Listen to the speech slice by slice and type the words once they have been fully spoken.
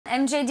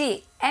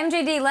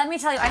MJD, let me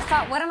tell you, I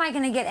thought, what am I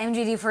going to get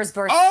MJD for his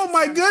birthday? Oh,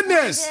 my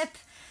goodness.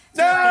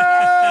 No!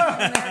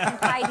 American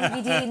Pie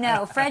DVD.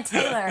 No, Fred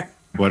Taylor.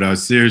 But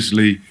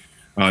seriously,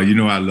 you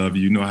know I love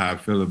you. You know how I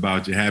feel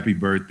about you. Happy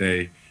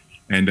birthday.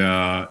 And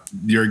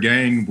your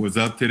gang was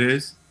up to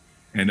this,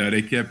 and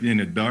they kept you in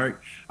the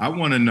dark. I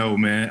want to know,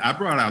 man. I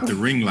brought out the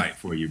ring light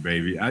for you,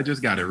 baby. I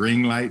just got a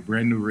ring light,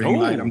 brand new ring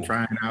light I'm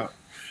trying out.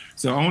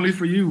 So only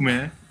for you,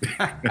 man.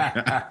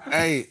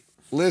 Hey,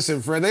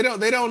 listen, Fred,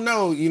 they don't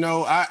know. You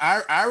know,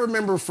 I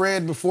remember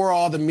Fred before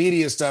all the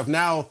media stuff.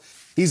 Now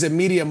he's a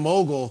media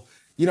mogul.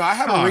 You know, I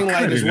have a ring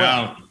light as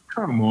well. Out.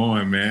 Come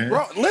on, man.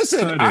 Bro,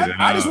 listen,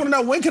 I just want to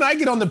know, when can I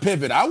get on the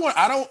pivot? I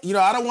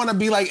don't want to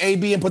be like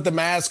AB and put the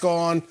mask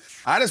on.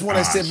 I just want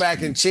to sit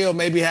back and chill,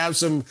 maybe have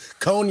some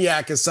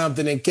cognac or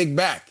something and kick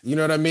back. You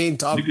know what I mean?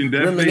 Talk, you can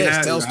definitely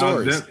reminisce, tell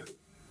stories.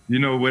 You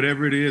know,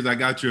 whatever it is, I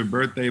got your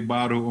birthday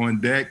bottle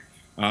on deck.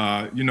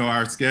 You know,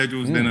 our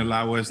schedules didn't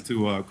allow us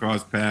to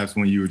cross paths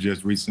when you were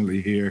just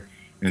recently here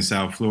in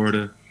South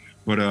Florida.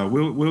 But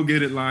we'll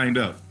get it lined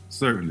up,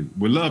 certainly.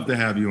 We'd love to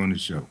have you on the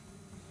show.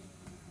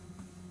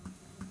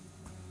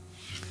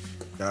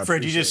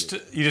 Fred, you just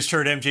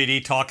heard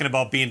MJD talking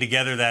about being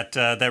together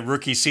that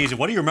rookie season.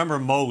 What do you remember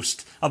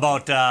most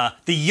about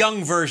the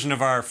young version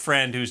of our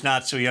friend who's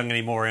not so young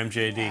anymore,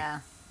 MJD?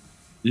 Yeah.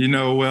 You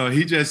know, well,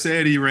 he just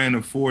said he ran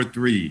a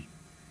 4.3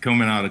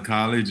 coming out of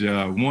college.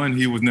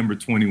 He was number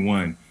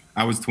 21.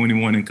 I was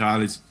 21 in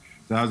college.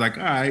 So I was like,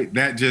 all right,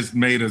 that just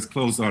made us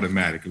close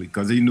automatically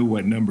because he knew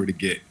what number to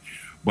get.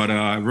 But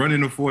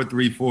running a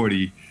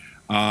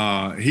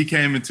 4.340, he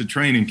came into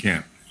training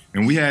camp.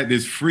 And we had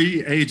this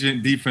free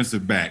agent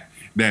defensive back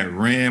that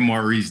ran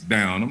Maurice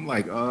down. I'm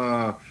like,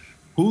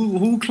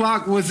 who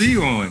clock was he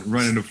on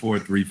running the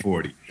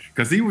 4.340?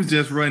 Because he was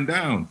just run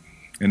down.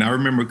 And I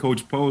remember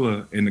Coach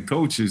Pola and the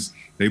coaches,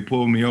 they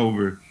pulled me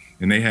over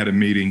and they had a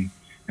meeting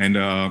and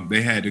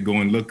they had to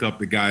go and look up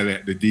the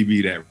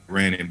DB that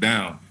ran him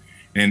down.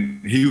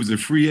 And he was a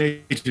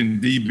free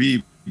agent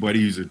DB, but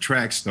he was a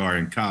track star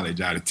in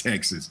college out of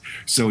Texas.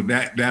 So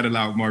that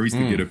allowed Maurice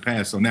to get a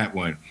pass on that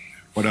one.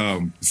 But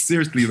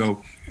seriously,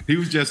 though, he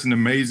was just an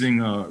amazing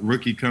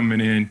rookie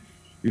coming in,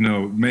 you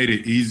know, made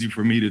it easy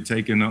for me to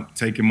take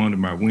him under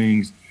my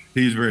wings.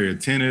 He's very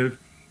attentive,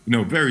 you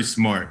know, very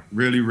smart,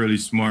 really, really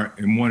smart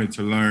and wanted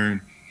to learn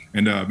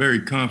and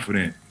very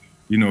confident.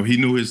 You know, he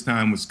knew his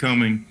time was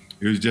coming.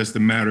 It was just a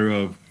matter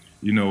of,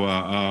 you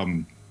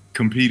know,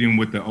 competing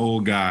with the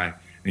old guy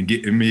and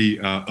getting me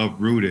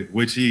uprooted,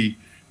 which he,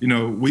 you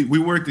know, we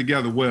worked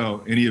together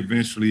well, and he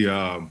eventually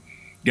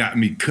got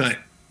me cut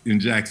in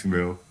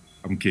Jacksonville.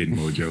 I'm kidding,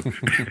 Mojo.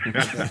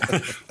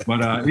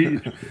 But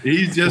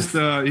he's just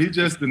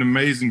an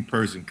amazing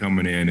person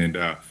coming in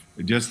and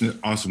just an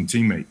awesome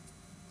teammate.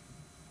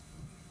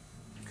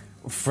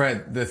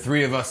 Fred, the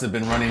three of us have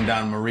been running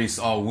down Maurice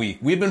all week.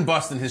 We've been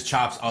busting his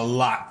chops a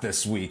lot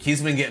this week.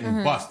 He's been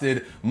getting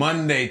busted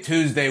Monday,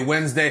 Tuesday,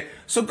 Wednesday.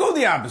 So go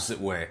the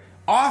opposite way.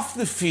 Off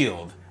the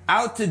field,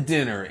 out to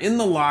dinner, in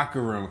the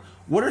locker room.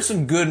 What are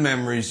some good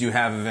memories you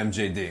have of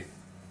MJD?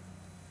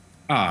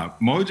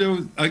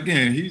 Mojo,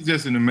 again, he's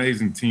just an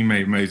amazing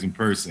teammate, amazing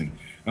person.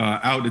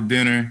 Out to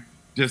dinner,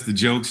 just a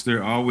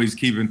jokester, always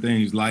keeping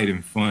things light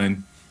and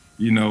fun.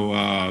 You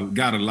know,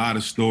 got a lot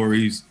of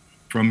stories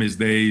from his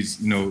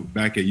days, you know,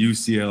 back at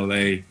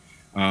UCLA.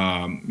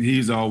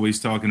 He's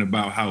always talking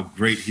about how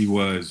great he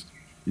was,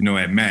 you know,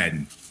 at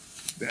Madden.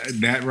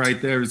 That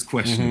right there is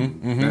questionable.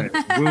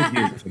 We'll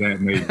get to that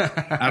maybe.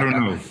 I don't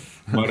know.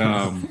 But,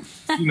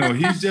 you know,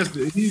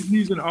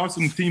 he's an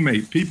awesome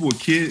teammate. People with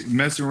kids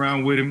messing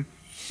around with him,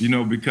 you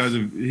know, because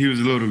he was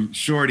a little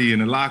shorty in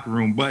the locker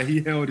room, but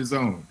he held his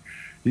own.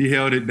 He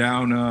held it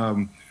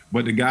down.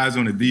 But the guys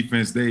on the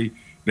defense, they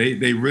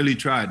really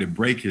tried to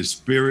break his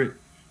spirit,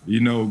 you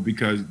know,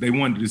 because they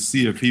wanted to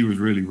see if he was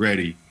really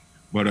ready.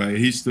 But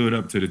he stood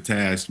up to the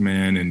task,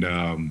 man,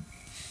 and,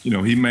 you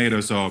know, he made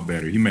us all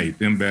better. He made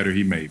them better.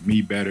 He made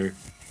me better,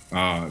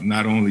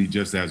 not only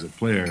just as a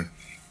player,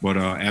 but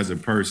as a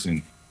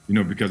person, you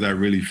know, because I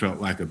really felt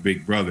like a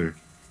big brother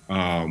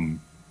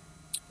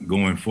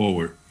going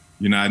forward.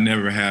 You know, I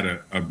never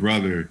had a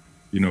brother,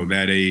 you know,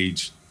 that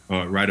age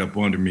right up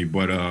under me,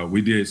 but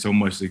we did so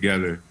much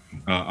together.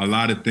 A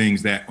lot of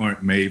things that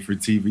aren't made for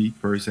TV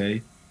per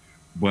se,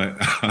 but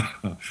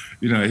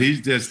you know,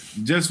 he's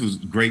just was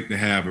great to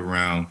have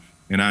around,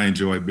 and I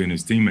enjoyed being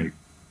his teammate.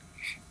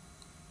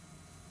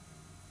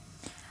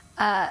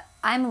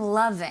 I'm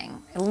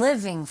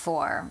living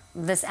for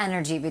this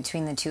energy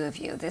between the two of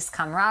you, this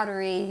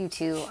camaraderie. You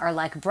two are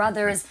like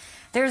brothers.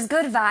 There's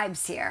good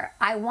vibes here.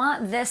 I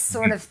want this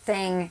sort of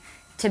thing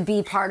to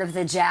be part of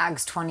the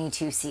Jags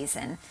 22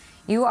 season.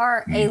 You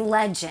are a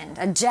legend,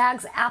 a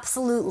Jags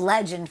absolute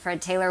legend,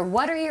 Fred Taylor.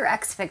 What are your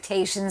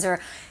expectations,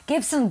 or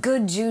give some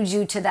good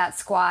juju to that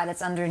squad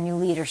that's under new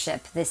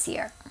leadership this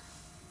year?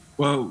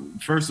 Well,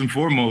 first and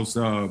foremost,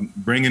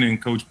 bringing in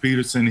Coach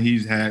Peterson,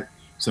 he's had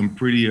some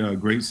pretty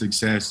great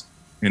success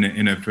in the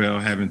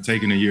NFL, having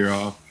taken a year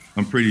off.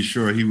 I'm pretty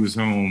sure he was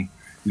home,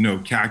 you know,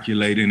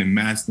 calculating and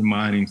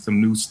masterminding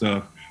some new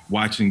stuff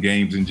watching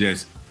games and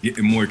just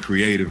getting more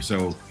creative.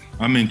 So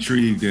I'm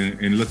intrigued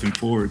and looking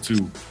forward to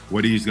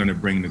what he's going to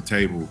bring to the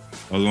table,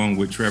 along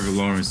with Trevor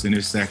Lawrence in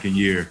his second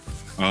year.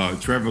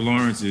 Trevor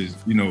Lawrence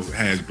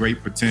has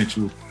great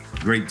potential,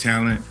 great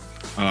talent.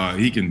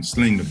 He can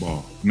sling the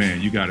ball.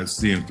 Man, you got to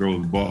see him throw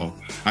the ball.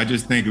 I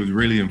just think it was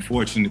really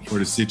unfortunate for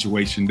the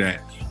situation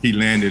that he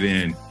landed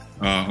in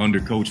under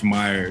Coach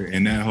Meyer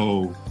and that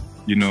whole,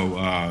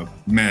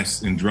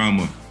 mess and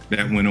drama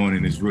that went on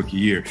in his rookie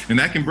year. And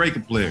that can break a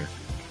player.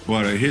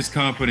 But his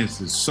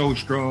confidence is so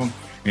strong.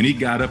 And he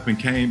got up and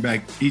came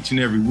back each and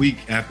every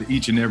week after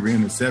each and every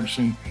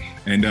interception.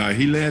 And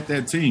he led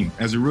that team.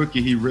 As a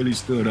rookie, he really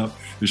stood up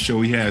to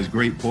show he has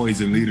great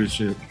poise and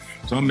leadership.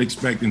 So I'm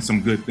expecting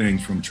some good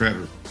things from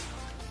Trevor.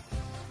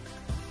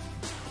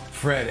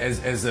 Fred,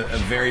 as a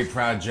very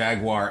proud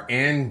Jaguar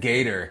and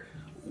Gator,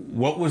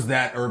 what was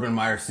that Urban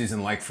Meyer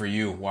season like for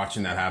you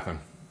watching that happen?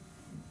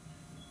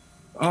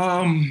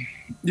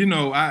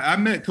 I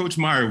met Coach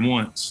Meyer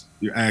once,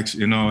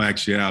 in all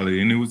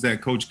actuality, and it was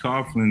at Coach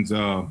Coughlin's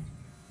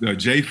the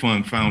J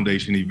Fund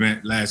Foundation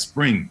event last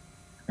spring.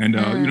 And,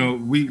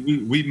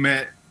 we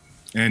met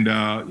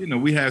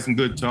and, we had some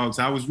good talks.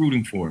 I was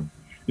rooting for him.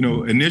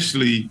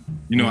 Initially,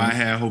 I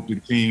had hoped the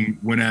team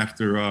went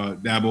after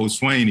Dabo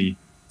Swinney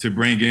to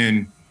bring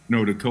in,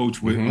 the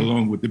coach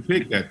along with the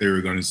pick that they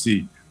were going to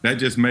see. That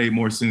just made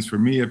more sense for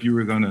me if you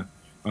were going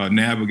to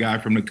nab a guy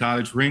from the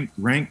college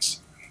ranks.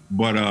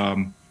 But,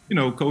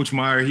 Coach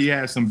Meyer, he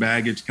had some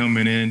baggage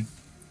coming in.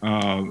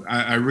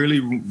 I really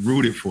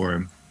rooted for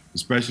him,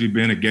 especially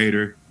being a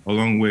Gator,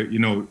 along with,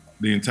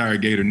 the entire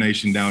Gator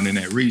Nation down in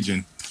that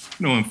region.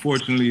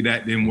 Unfortunately,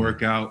 that didn't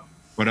work out.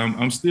 But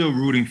I'm still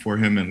rooting for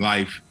him in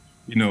life.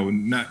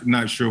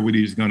 Not sure what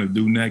he's going to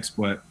do next,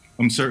 but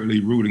I'm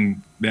certainly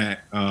rooting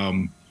that,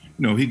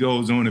 he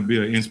goes on to be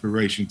an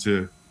inspiration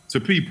to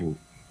people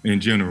in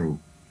general.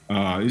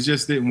 It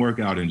just didn't work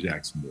out in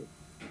Jacksonville.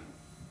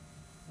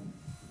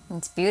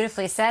 It's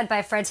beautifully said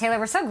by Fred Taylor.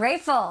 We're so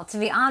grateful to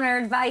be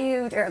honored by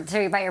you,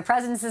 by your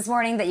presence this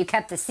morning, that you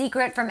kept the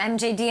secret from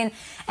MJD.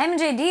 And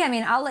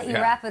MJD, I'll let you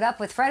wrap it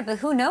up with Fred, but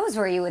who knows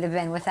where you would have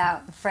been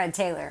without Fred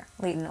Taylor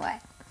leading the way.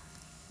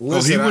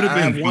 Listen, he would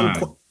have been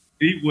fine.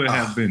 He would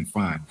have been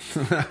fine.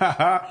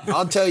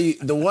 I'll tell you,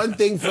 the one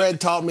thing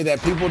Fred taught me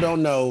that people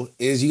don't know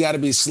is you got to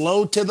be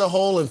slow to the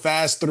hole and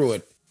fast through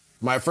it.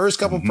 My first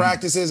couple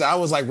practices, I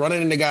was like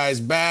running into guys'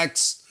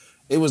 backs.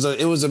 It was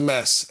a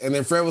mess. And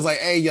then Fred was like,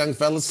 hey, young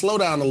fellas, slow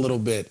down a little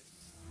bit.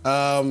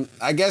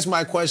 I guess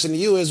my question to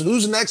you is,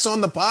 who's next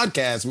on the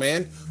podcast,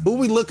 man? Who are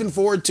we looking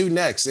forward to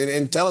next?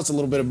 And tell us a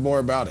little bit more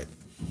about it.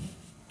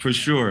 For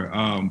sure.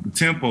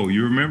 Tempo,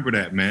 you remember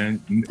that,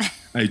 man.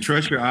 Hey,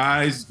 trust your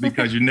eyes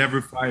because you never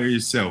fire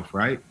yourself,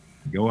 right?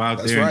 Go out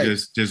That's there right. and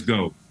just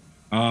go.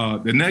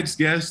 The next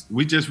guest,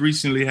 we just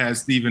recently had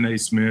Stephen A.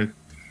 Smith,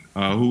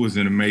 who was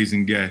an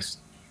amazing guest.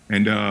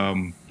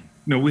 And,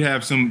 we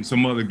have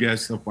some other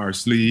guests up our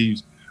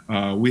sleeves.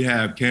 We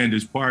have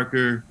Candace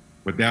Parker,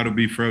 but that'll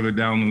be further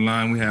down the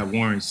line. We have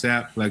Warren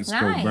Sapp,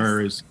 Plexico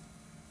Burris.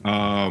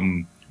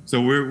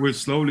 So we're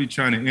slowly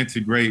trying to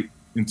integrate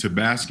into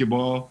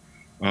basketball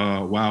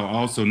while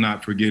also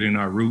not forgetting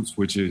our roots,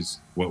 which is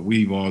what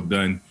we've all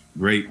done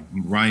great.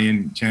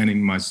 Ryan,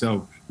 Channing,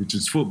 myself, which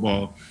is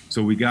football.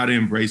 So we got to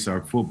embrace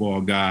our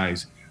football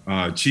guys.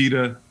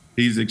 Cheetah,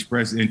 he's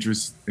expressed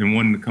interest in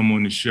wanting to come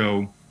on the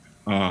show.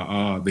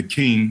 The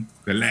king,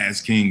 the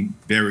last king,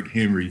 Derrick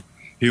Henry,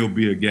 he'll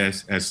be a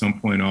guest at some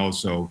point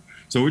also.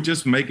 So we're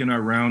just making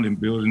our round and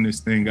building this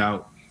thing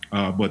out.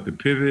 But the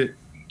pivot,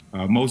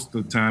 most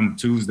of the time,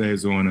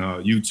 Tuesdays on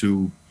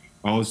YouTube.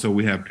 Also,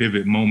 we have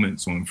pivot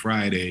moments on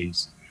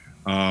Fridays.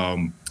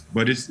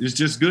 But it's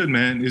just good,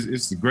 man.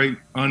 It's a great,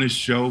 honest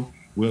show.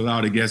 We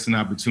allow the guests an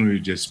opportunity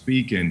to just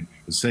speak and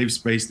a safe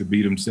space to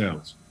be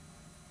themselves.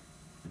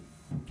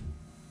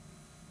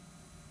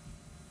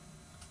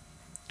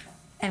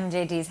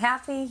 MJD's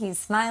happy. He's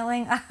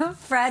smiling.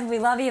 Fred, we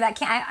love you.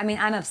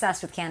 I'm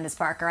obsessed with Candace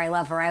Parker. I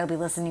love her. I will be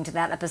listening to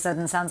that episode,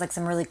 and it sounds like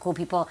some really cool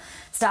people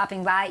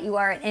stopping by. You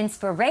are an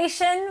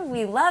inspiration.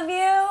 We love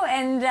you,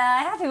 and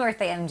happy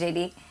birthday,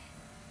 MJD.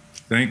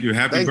 Thank you.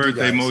 Happy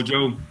birthday,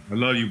 Mojo. I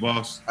love you,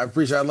 boss. I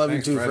appreciate it. I love you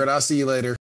too, Fred. I'll see you later.